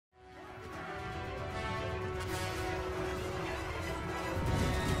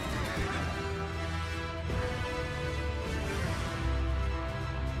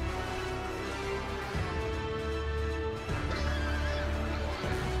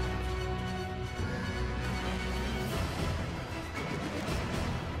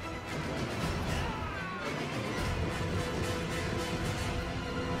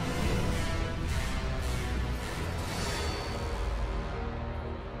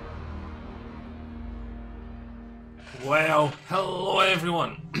Well, hello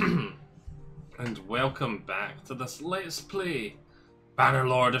everyone, and welcome back to this Let's Play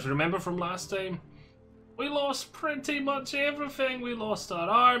Bannerlord. If you remember from last time, we lost pretty much everything. We lost our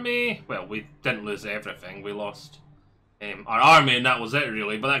army. Well, we didn't lose everything. We lost our army, and that was it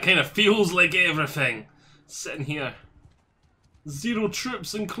really. But that kind of feels like everything. Sitting here, 0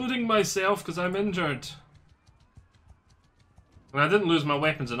 troops, including myself, because I'm injured. And I didn't lose my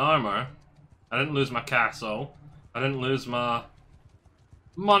weapons and armor. I didn't lose my castle. I didn't lose my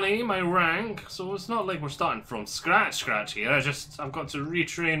money, my rank, so it's not like we're starting from scratch here. I've got to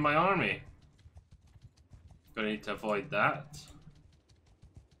retrain my army. Gonna need to avoid that.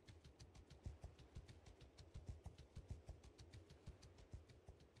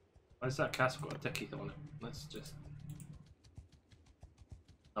 Why's that castle got a ticket on it? Let's just...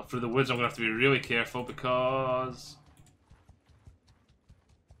 Now through the woods I'm gonna have to be really careful because...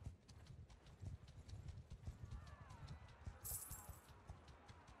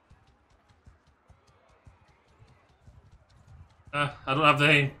 I don't have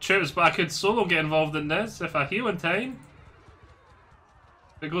any troops, but I could solo get involved in this if I heal in time.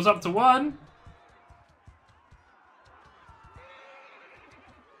 If it goes up to 1.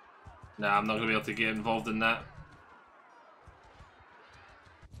 Nah, I'm not going to be able to get involved in that.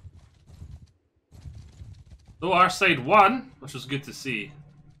 Though our side won, which was good to see.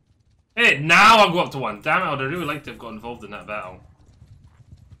 Hey, now I'll go up to 1. Damn it, I'd really like to have got involved in that battle.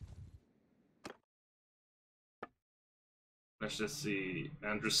 Let's just see.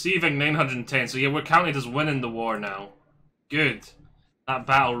 And receiving 910. So yeah, we're counted as winning the war now. Good. That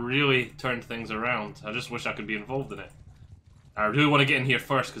battle really turned things around. I just wish I could be involved in it. I really want to get in here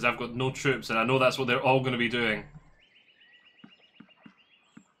first because I've got no troops and I know that's what they're all going to be doing.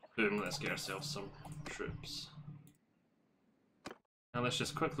 Boom, let's get ourselves some troops. Now let's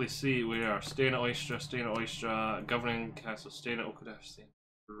just quickly see where we are. Staying at Oystra, Governing Castle, staying at Okudash, staying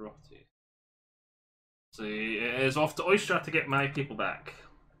at Roti. So it is off to Oystra to get my people back.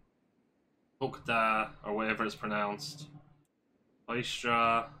 Okda, or whatever it's pronounced.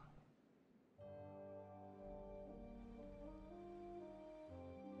 Oystra.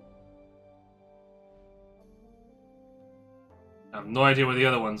 I have no idea where the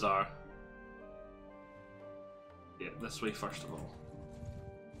other ones are. Yeah, this way first of all.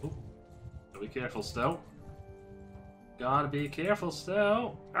 Oh, gotta be careful still. Gotta be careful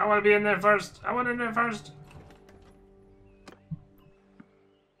still. I want to be in there first. I want in there first.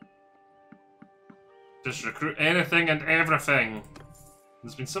 Just recruit anything and everything.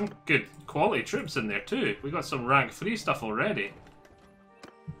 There's been some good quality troops in there too. We got some rank 3 stuff already.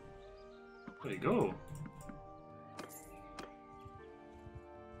 There you go.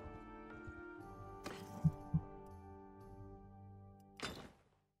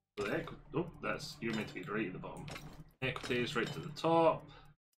 Oh, you're meant to be right at the bottom. Equities right to the top.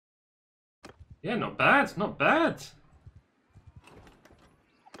 Yeah, not bad, not bad.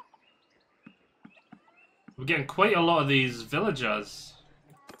 We're getting quite a lot of these villagers.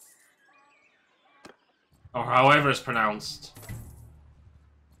 Or however it's pronounced.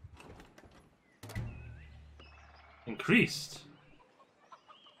 Increased.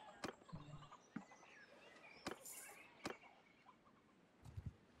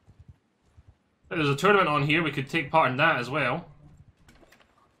 There's a tournament on here, we could take part in that as well.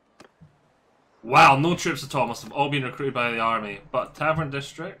 Wow, no troops at all, must have all been recruited by the army. But Tavern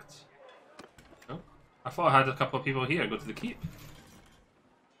District? Oh, I thought I had a couple of people here, go to the keep.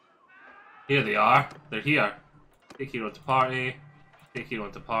 Here they are, they're here. Take hero to party, take hero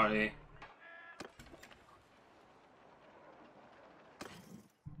into party.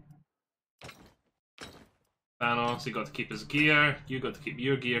 Thanos, he got to keep his gear, you got to keep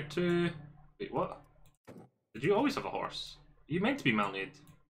your gear too. Wait, what? Did you always have a horse? Are you meant to be mounted?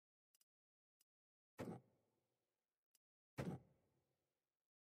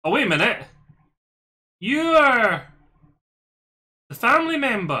 Oh, wait a minute! You're the family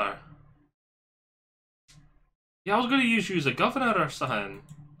member! Yeah, I was going to use you as a governor or something.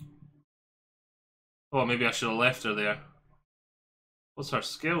 Oh, maybe I should have left her there. What's her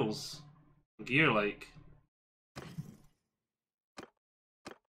skills? Gear like?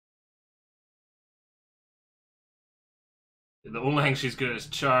 The only thing she's good at is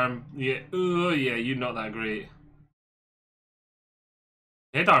charm. Yeah, oh yeah, you're not that great.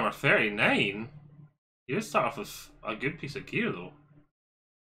 Head armor 39? You did start off with a good piece of gear though.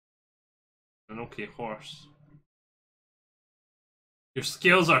 An okay horse. Your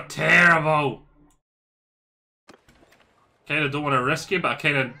skills are terrible! Kinda don't want to risk you, but I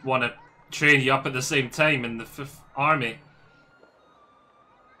kinda want to train you up at the same time in the 5th army.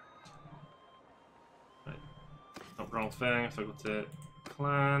 Right. Oh, wrong thing. If I go to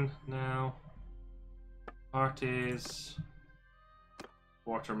clan now. Parties.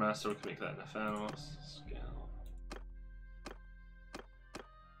 Quartermaster, we can make that Nephanos. Scale.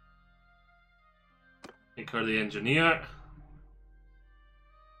 Make her the engineer.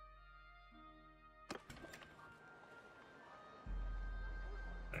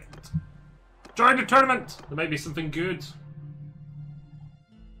 Right. Join the tournament! There might be something good.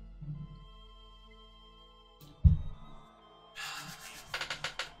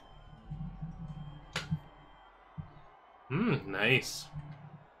 Nice.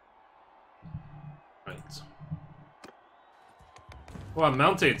 Right. Oh, I'm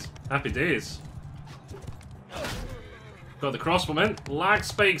mounted. Happy days. Got the crossbow in. Lag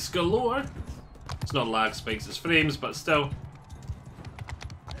spikes galore. It's not lag spikes, it's frames, but still.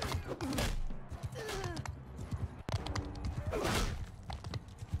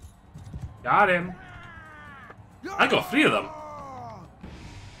 Got him. I got 3 of them.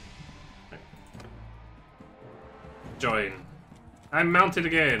 Join. I'm mounted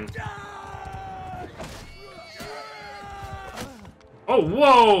again. Oh,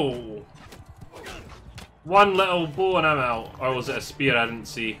 whoa! One little bow and I'm out. Or was it a spear? I didn't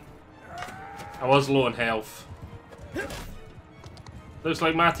see. I was low on health. Looks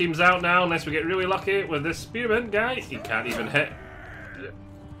like my team's out now, unless we get really lucky with this spearman guy. He can't even hit.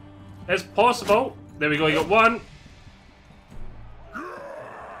 It's possible. There we go, you got one.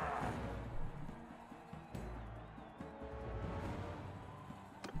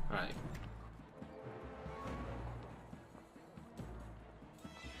 Right.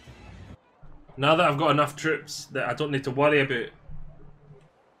 Now that I've got enough troops that I don't need to worry about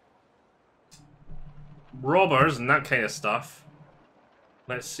robbers and that kind of stuff,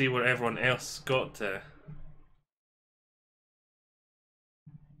 let's see where everyone else got to.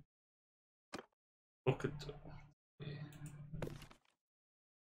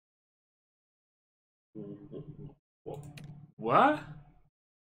 What?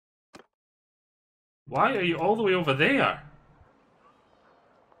 Why are you all the way over there?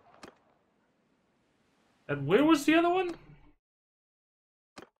 And where was the other one?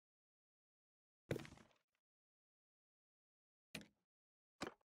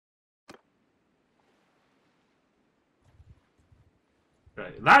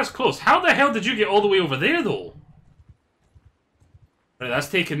 Right, that's close. How the hell did you get all the way over there, though? Right, that's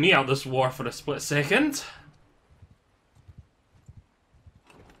taken me out this war for a split second.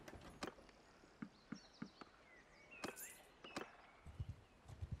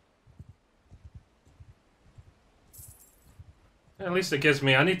 At least it gives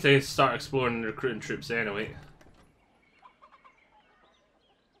me... I need to start exploring and recruiting troops anyway.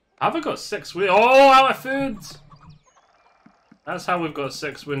 Have I got 6 wounded? Oh, out of food! That's how we've got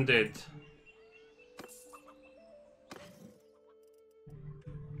 6 wounded.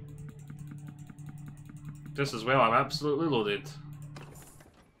 Just as well, I'm absolutely loaded.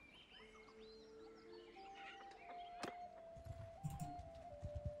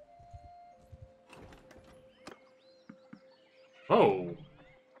 Oh,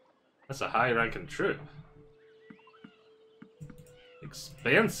 that's a high-ranking troop.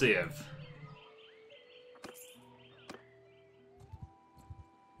 Expensive.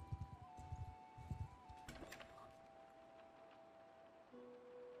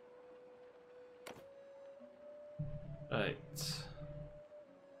 Right.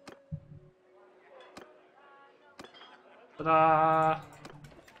 Ta-da!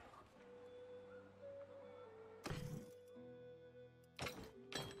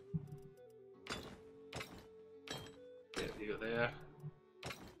 There.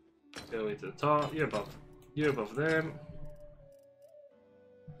 Go way to the top. You're above them.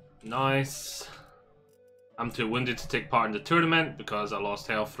 Nice. I'm too wounded to take part in the tournament because I lost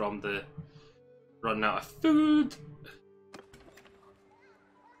health from the running out of food.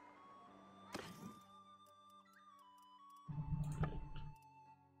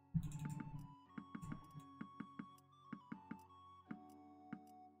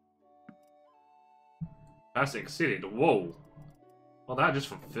 That's exceeded. Whoa. All that just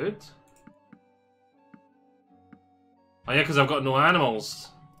from food? Oh yeah, because I've got no animals.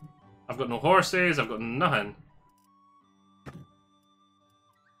 I've got no horses, I've got nothing.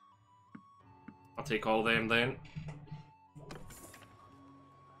 I'll take all them then.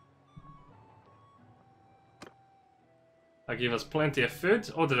 That gave us plenty of food.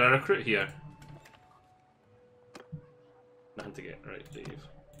 Oh, did I recruit here? Nothing to get. Right, leave.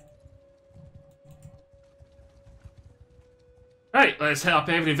 Right, let's hit up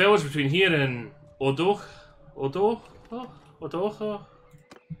every village between here and Odoch.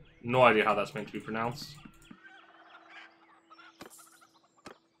 No idea how that's meant to be pronounced.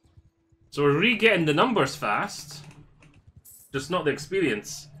 So we're re-getting the numbers fast. Just not the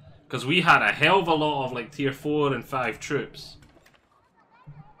experience. Because we had a hell of a lot of like tier 4 and 5 troops.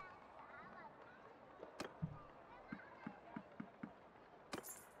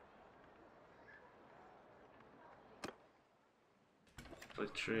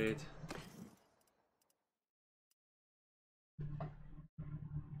 Trade.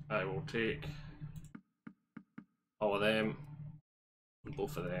 I will take all of them, and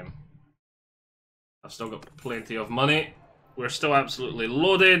both of them. I've still got plenty of money. We're still absolutely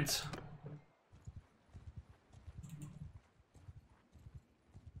loaded.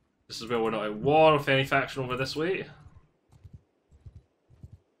 This is where we're not at war with any faction over this way.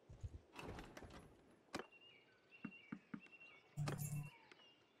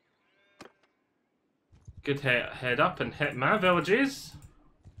 Good head up and hit my villages.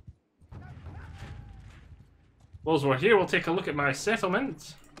 Whilst we're here, we'll take a look at my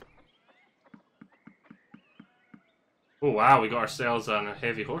settlement. Oh wow, we got ourselves a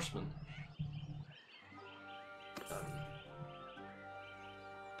heavy horseman.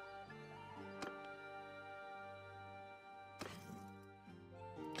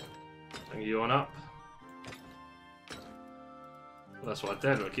 Bring you on up. Well, that's what I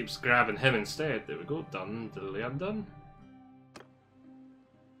did, but it keeps grabbing him instead. There we go, done, diddly undone.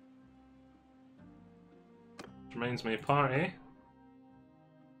 Which reminds me of party.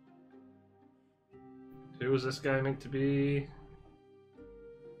 Who was this guy meant to be?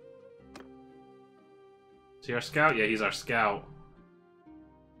 Is he our scout? Yeah, he's our scout.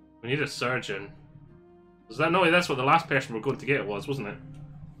 We need a surgeon. Was that no? That's what the last person we're going to get was, wasn't it?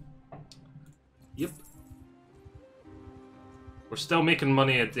 Yep. We're still making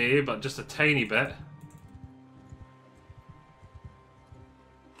money a day, but just a tiny bit.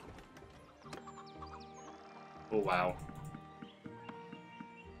 Oh wow.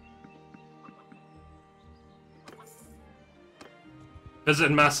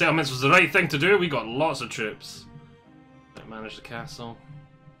 Visiting my settlements was the right thing to do. We got lots of troops. I managed the castle.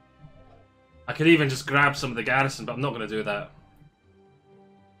 I could even just grab some of the garrison, but I'm not going to do that.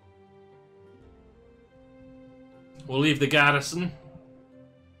 We'll leave the garrison.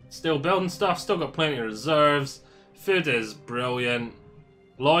 Still building stuff, still got plenty of reserves. Food is brilliant.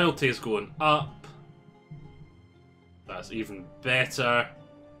 Loyalty is going up. That's even better.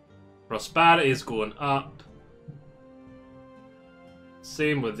 Prosperity is going up.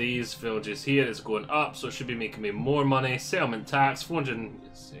 Same with these villages here, it's going up, so it should be making me more money. Settlement tax, 400,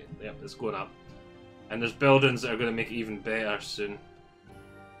 yep, it's going up. And there's buildings that are going to make it even better soon.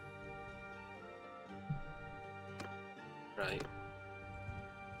 Right.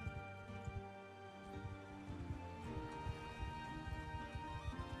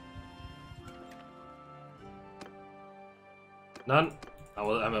 None. I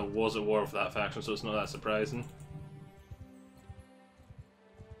was at war with that faction, so it's not that surprising.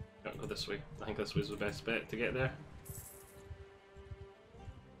 Can't go this way. I think this way's the best bet to get there.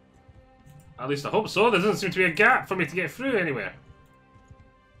 At least I hope so. There doesn't seem to be a gap for me to get through anywhere.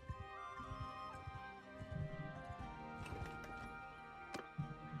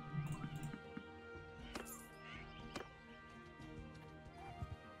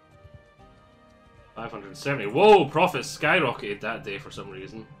 $570. Whoa! Profits skyrocketed that day for some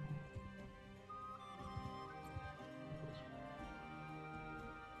reason.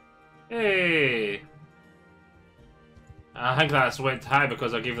 Hey! I think that's went high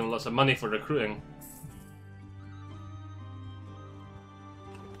because I gave them lots of money for recruiting.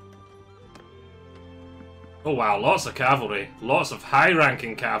 Oh wow, lots of cavalry. Lots of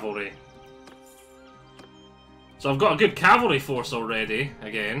high-ranking cavalry. So I've got a good cavalry force already,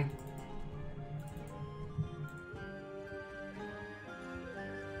 again.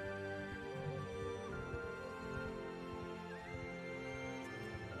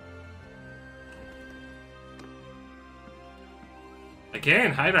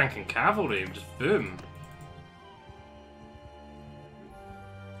 Again, high-ranking cavalry, just boom.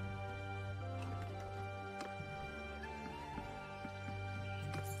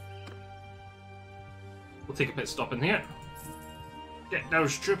 We'll take a pit stop in here. Get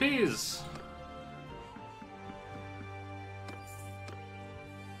those troopies!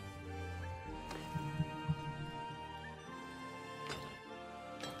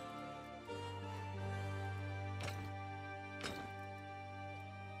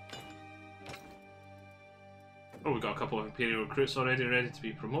 Oh, we've got a couple of Imperial recruits already ready to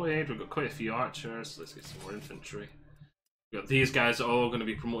be promoted. We've got quite a few archers. Let's get some more infantry. We've got these guys that are all going to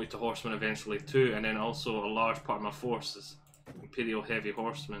be promoted to horsemen eventually too, and then also a large part of my force is Imperial heavy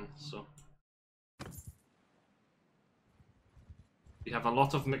horsemen, so be We have a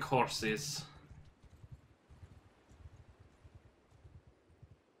lot of McHorses.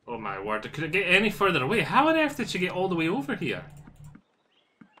 Oh my word, could it get any further away? How on earth did she get all the way over here?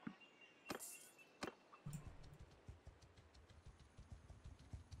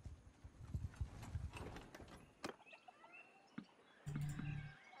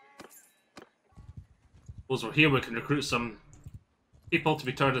 Suppose we're here, we can recruit some people to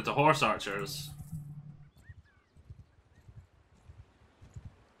be turned into horse archers.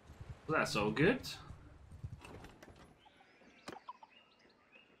 That's all good.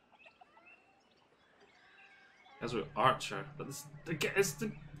 As with Archer, but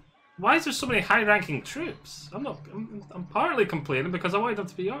why is there so many high-ranking troops? I'm partly complaining because I want them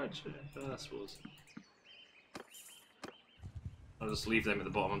to be Archer, I suppose. I'll just leave them at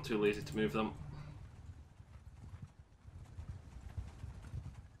the bottom. I'm too lazy to move them.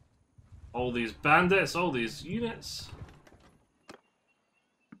 All these bandits, all these units.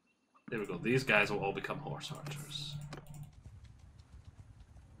 There we go. These guys will all become horse archers.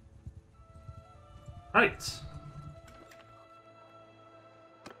 Right.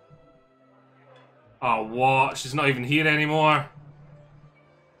 Oh, what? She's not even here anymore.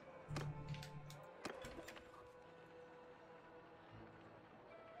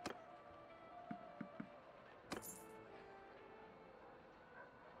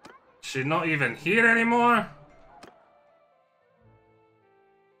 She's not even here anymore?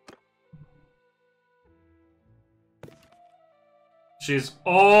 She's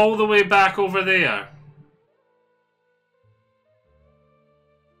all the way back over there.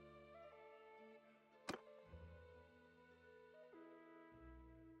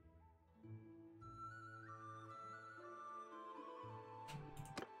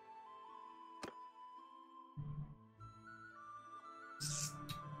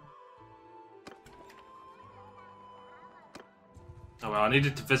 Oh well, I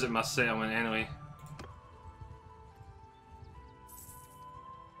needed to visit my settlement anyway.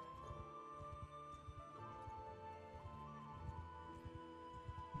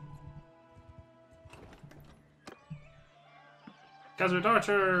 Casual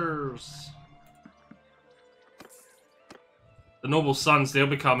archers! The noble sons, they'll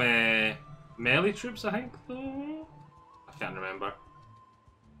become melee troops, I think, though? I can't remember.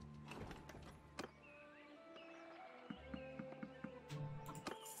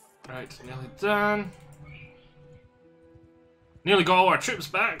 Right, nearly done. Nearly got all our troops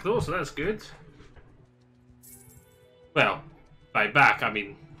back though, so that's good. Well, by back I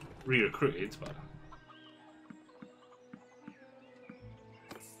mean re-recruited, but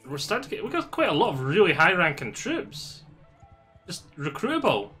we're starting to get, we've got quite a lot of really high-ranking troops. Just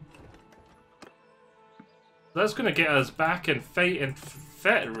recruitable. That's gonna get us back and fight and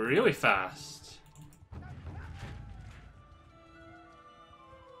fit really fast.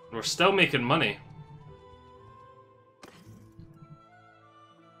 We're still making money.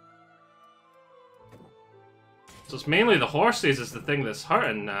 So it's mainly the horses is the thing that's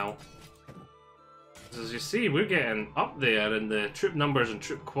hurting now. As you see, we're getting up there in the troop numbers and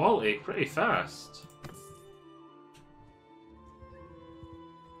troop quality pretty fast.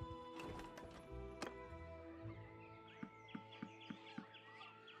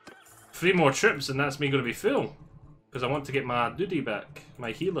 Three more troops and that's me going to be full. Because I want to get my duty back,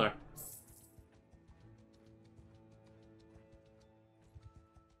 my healer.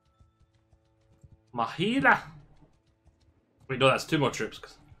 My healer! Wait, no, that's two more troops.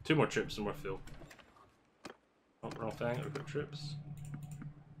 Two more troops and we're full. Oh, wrong thing, we've got troops.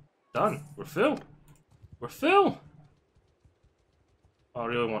 Done, we're full. We're full! Oh, I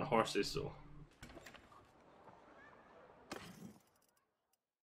really want horses, so.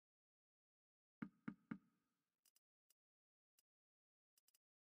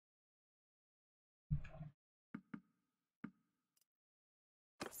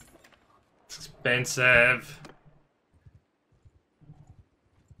 Expensive.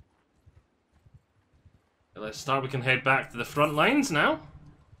 Let's start. We can head back to the front lines now.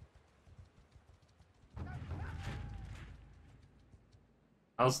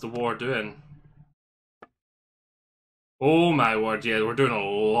 How's the war doing? Oh my word, yeah, we're doing a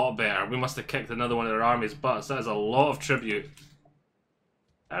lot better. We must have kicked another one of their army's butts. That is a lot of tribute.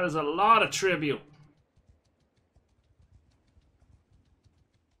 That is a lot of tribute.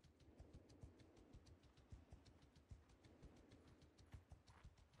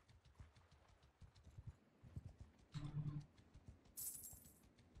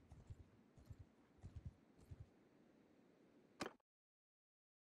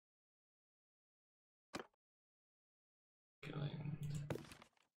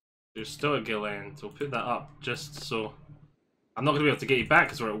 There's still a Gilland, so we'll put that up just so I'm not going to be able to get you back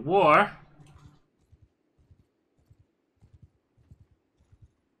because we're at war.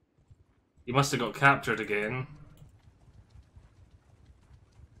 You must have got captured again.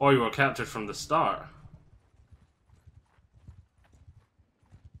 Or you were captured from the start.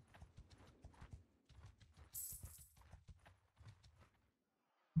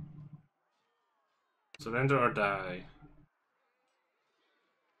 Surrender or die.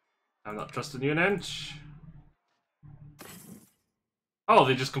 I'm not trusting you an inch. Oh,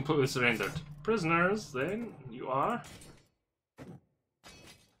 they just completely surrendered. Prisoners, then, you are.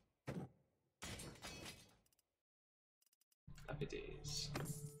 Happy days.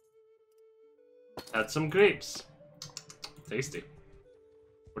 Had some grapes. Tasty.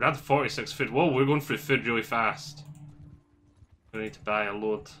 We're down to 46 food. Whoa, we're going through food really fast. We need to buy a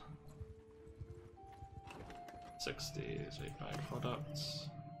load. 60 is right, buy products.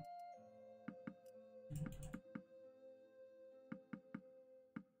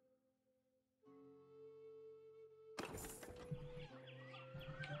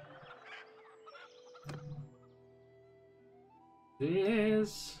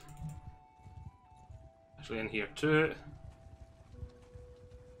 This actually in here too.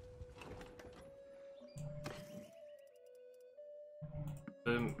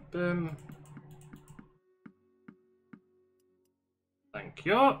 Boom, boom. Thank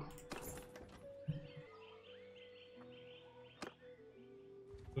you.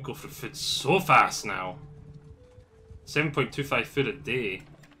 We go for food so fast now. 7.25 food a day.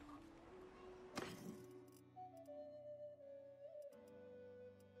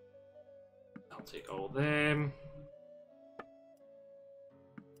 I'll take all of them.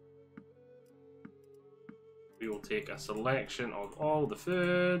 We will take a selection of all the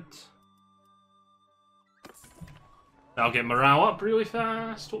food. That'll get morale up really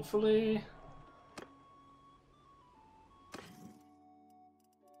fast, hopefully.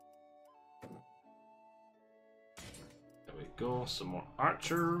 There we go, some more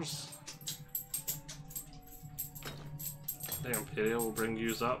archers. The Imperial will bring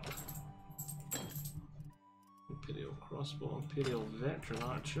yous up. Imperial crossbow, Imperial veteran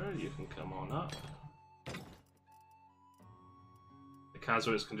archer, you can come on up. The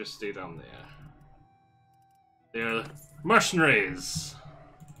casuals can just stay down there. They're mercenaries.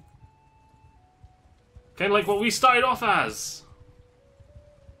 Kind of like what we started off as.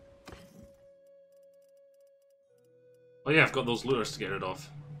 Oh yeah, I've got those looters to get rid of.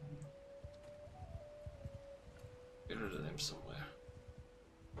 Get rid of them somewhere.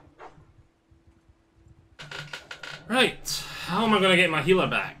 Right, how am I going to get my healer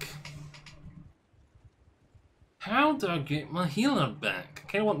back? How do I get my healer back?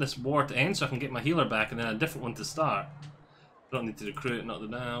 I kind of want this war to end so I can get my healer back and then a different one to start. I don't need to recruit, not the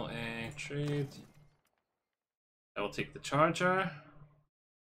now. Trade. I will take the charger.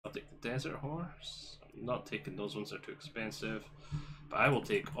 I'll take the desert horse. I'm not taking those ones, they're too expensive. But I will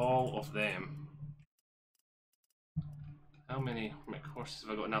take all of them. How many horses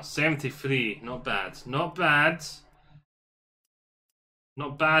have I got now? 73. Not bad. Not bad.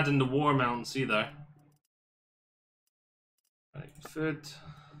 Not bad in the war mounts either. Right, food.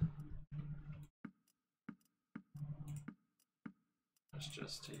 Let's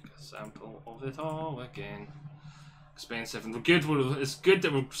just take a sample of it all again. Expensive, and it's good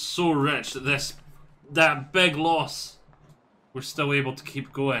that we're so rich that that big loss, we're still able to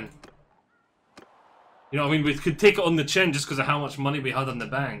keep going. You know what I mean? We could take it on the chin just because of how much money we had in the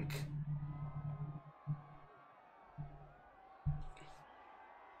bank.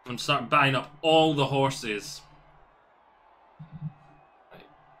 And start buying up all the horses. Right.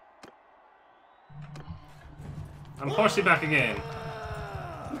 I'm horsey back again.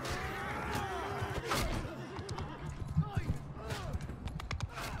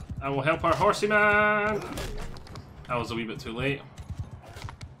 I will help our horsey man. That was a wee bit too late.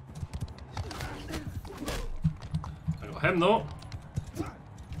 I got him though.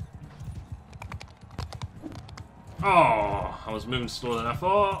 Oh, I was moving slower than I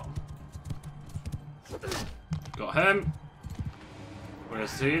thought. Got him. Where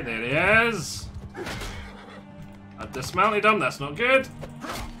is he? There he is. I dismounted him, that's not good.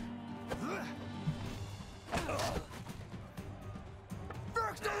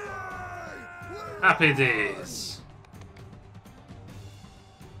 Happy days.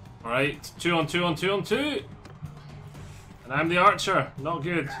 Alright, 2 on 2 on 2 on 2. And I'm the archer, not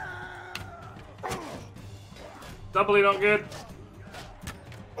good. Doubly not good.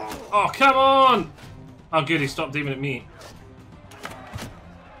 Oh, come on! Oh, good, he stopped aiming at me.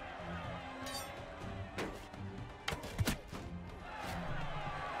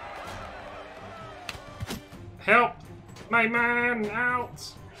 Help! My man,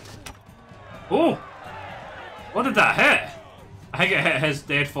 out! Oh! What did that hit? I think it hit his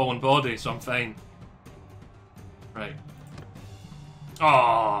dead fallen body, so I'm fine. Right.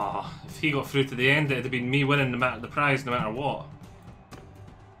 Oh, if he got through to the end, it'd have been me winning the prize no matter what.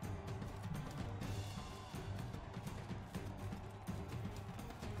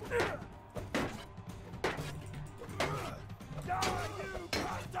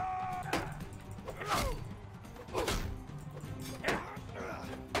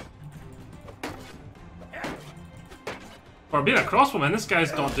 For being a crossbowman, this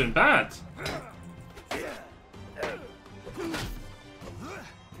guy's not doing bad.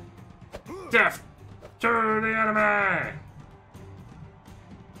 Death to the enemy!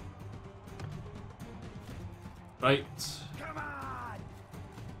 Right.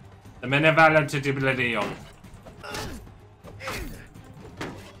 The Malevolent on.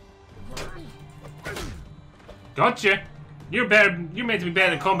 Gotcha! You're better. You're meant to be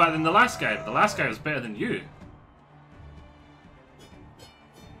better at combat than the last guy, but the last guy was better than you.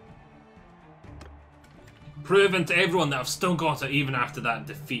 Proving to everyone that I've still got it even after that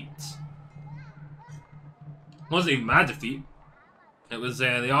defeat. It wasn't even my defeat. It was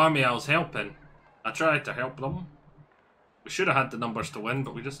the army I was helping. I tried to help them. We should have had the numbers to win,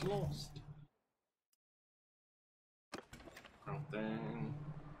 but we just lost. Wrong thing.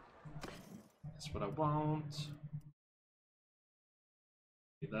 That's what I want.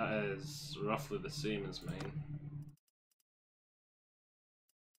 That is roughly the same as mine.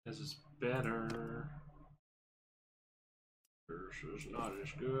 This is better. This is not as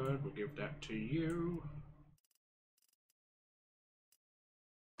good. We'll give that to you.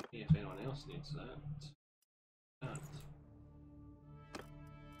 See if anyone else needs that.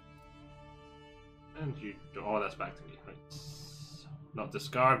 And you. Oh, that's back to me. Right. Not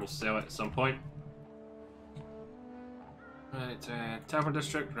discard. We'll sell it at some point. Right. Tavern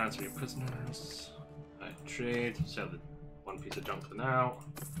district. Ransom your prisoners. Right. Trade. Sell the one piece of junk for now.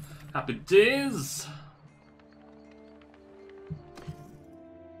 Happy days.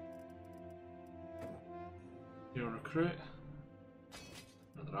 Your recruit.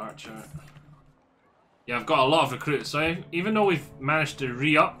 Another archer. Yeah, I've got a lot of recruits, so even though we've managed to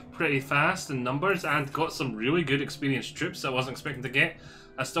re-up pretty fast in numbers and got some really good experienced troops that I wasn't expecting to get,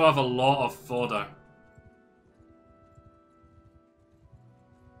 I still have a lot of fodder.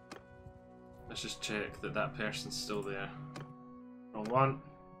 Let's just check that that person's still there. Wrong one.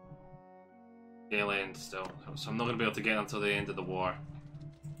 Gale end still, so I'm not going to be able to get until the end of the war.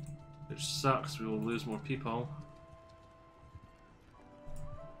 Which sucks, we will lose more people.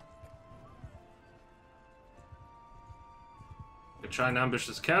 We'll try and ambush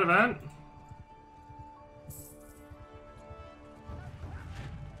this caravan.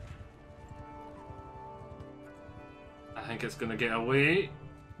 I think it's gonna get away.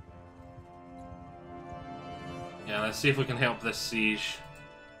 Yeah, let's see if we can help this siege.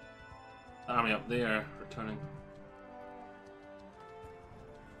 Army up there, returning.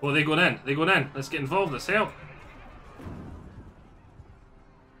 Oh, they're going in. They're going in. Let's get involved. Let's help.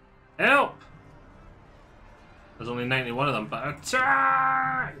 Help! There's only 91 of them, but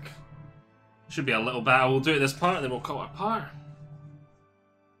attack! Should be a little battle. We'll do it this part, then we'll call it a part.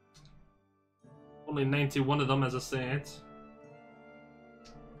 Only 91 of them, as I said.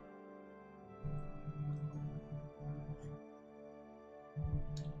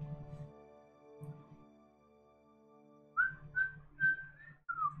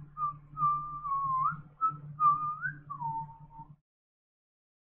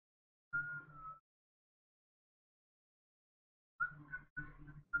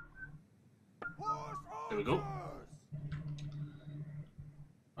 There we go.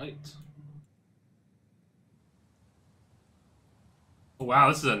 Right. Oh, wow,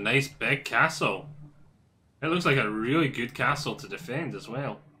 this is a nice big castle. It looks like a really good castle to defend as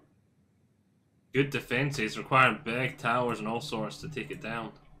well. Good defenses, requiring big towers and all sorts to take it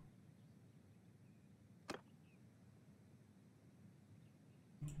down.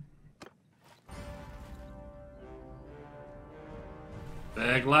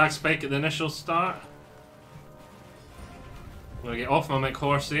 Big lag spike at the initial start. I'm gonna get off my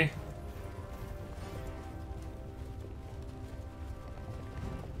McHorsey. Is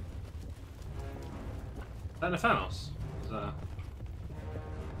that Nathanos? Is that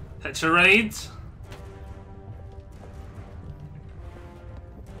hitch a raid?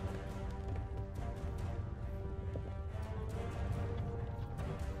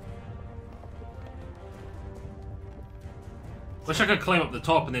 Wish I could climb up the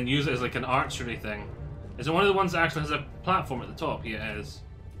top and then use it as like an archery thing. Is it one of the ones that actually has a platform at the top? Yeah, it is.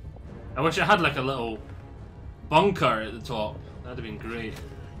 I wish it had like a little bunker at the top. That'd have been great.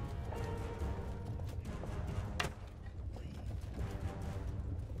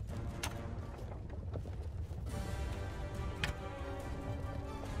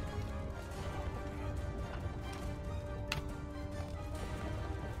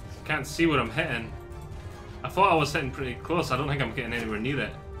 Can't see what I'm hitting. I thought I was hitting pretty close. I don't think I'm getting anywhere near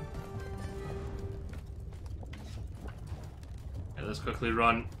it. Okay, let's quickly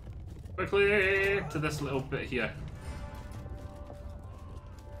run. Quickly to this little bit here.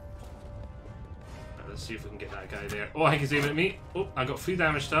 Right, let's see if we can get that guy there. Oh, I think he's aiming at me. Oh, I got 3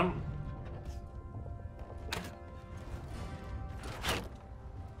 damage to him.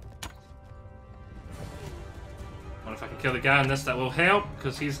 Wonder if I can kill the guy on this. That will help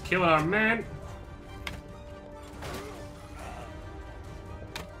because he's killing our man.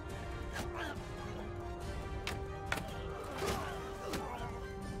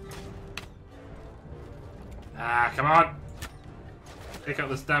 Ah, come on! Pick up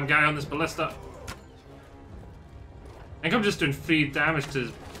this damn guy on this ballista. I think I'm just doing 3 damage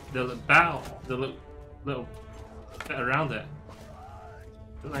to the battle, the little bit around it.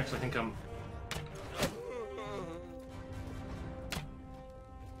 I don't actually think I'm...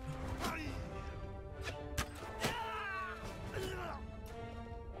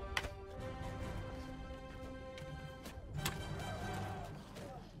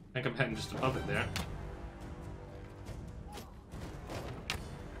 I think I'm hitting just above it there.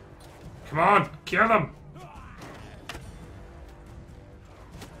 Come on, kill them!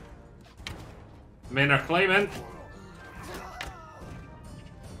 Men are climbing.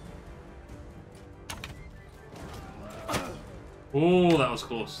 Oh, that was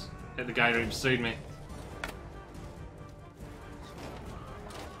close. Hit the guy right beside me.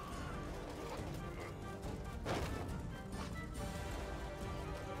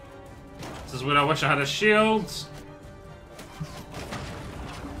 This is where I wish I had a shield.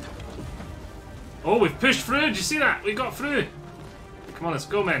 Oh, we've pushed through! Did you see that? We got through! Come on, let's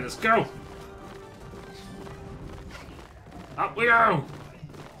go, man. Let's go! Up we go!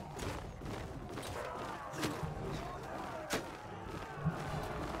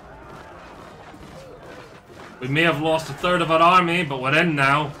 We may have lost 1/3 of our army, but we're in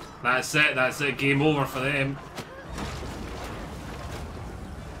now. That's it. That's it. Game over for them.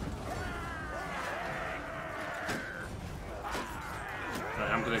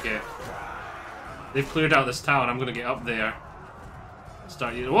 Right, I'm gonna get... They've cleared out this tower. I'm gonna get up there.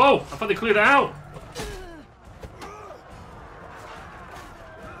 Start using... Whoa! I thought they cleared it out!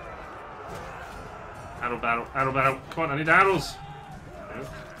 Arrow battle. Arrow battle. Come on, I need arrows. Nope.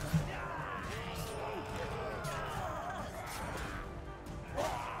 I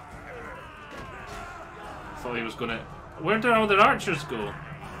thought he was gonna... Where did all their archers go?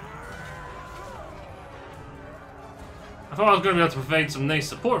 I thought I was gonna be able to provide some nice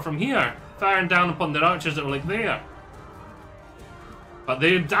support from here. Firing down upon their archers that were like there. But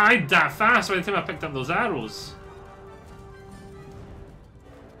they died that fast by the time I picked up those arrows.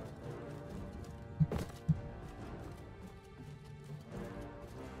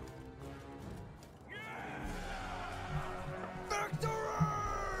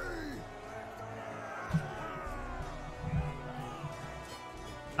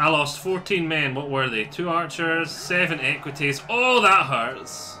 I lost 14 men. What were they? 2 archers, 7 equities. Oh, that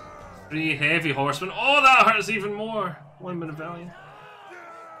hurts. 3 heavy horsemen. Oh, that hurts even more. 1 Minovellian.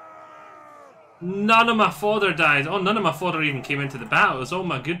 None of my fodder died. Oh, none of my fodder even came into the battle. It was all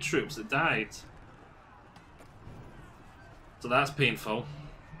my good troops that died. So that's painful.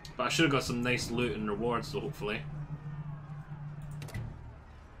 But I should have got some nice loot and rewards, so hopefully.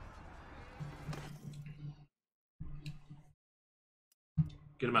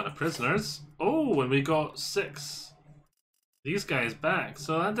 Good amount of prisoners. Oh, and we got 6 these guys back.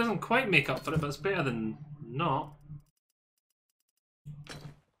 So that doesn't quite make up for it, but it's better than not.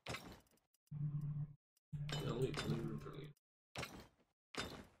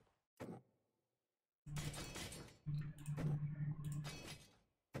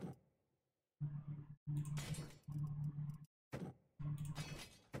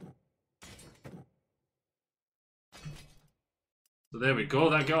 So there we go,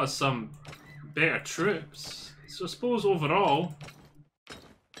 that got us some better troops. So I suppose overall,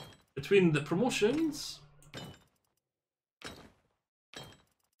 between the promotions,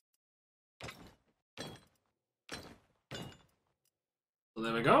 so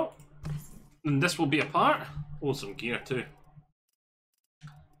there we go. And this will be a part. Oh, some gear too.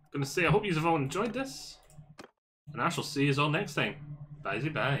 Gonna say, I hope you have all enjoyed this. And I shall see you all next time. Bye-bye.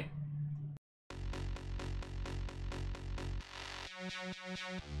 Bye.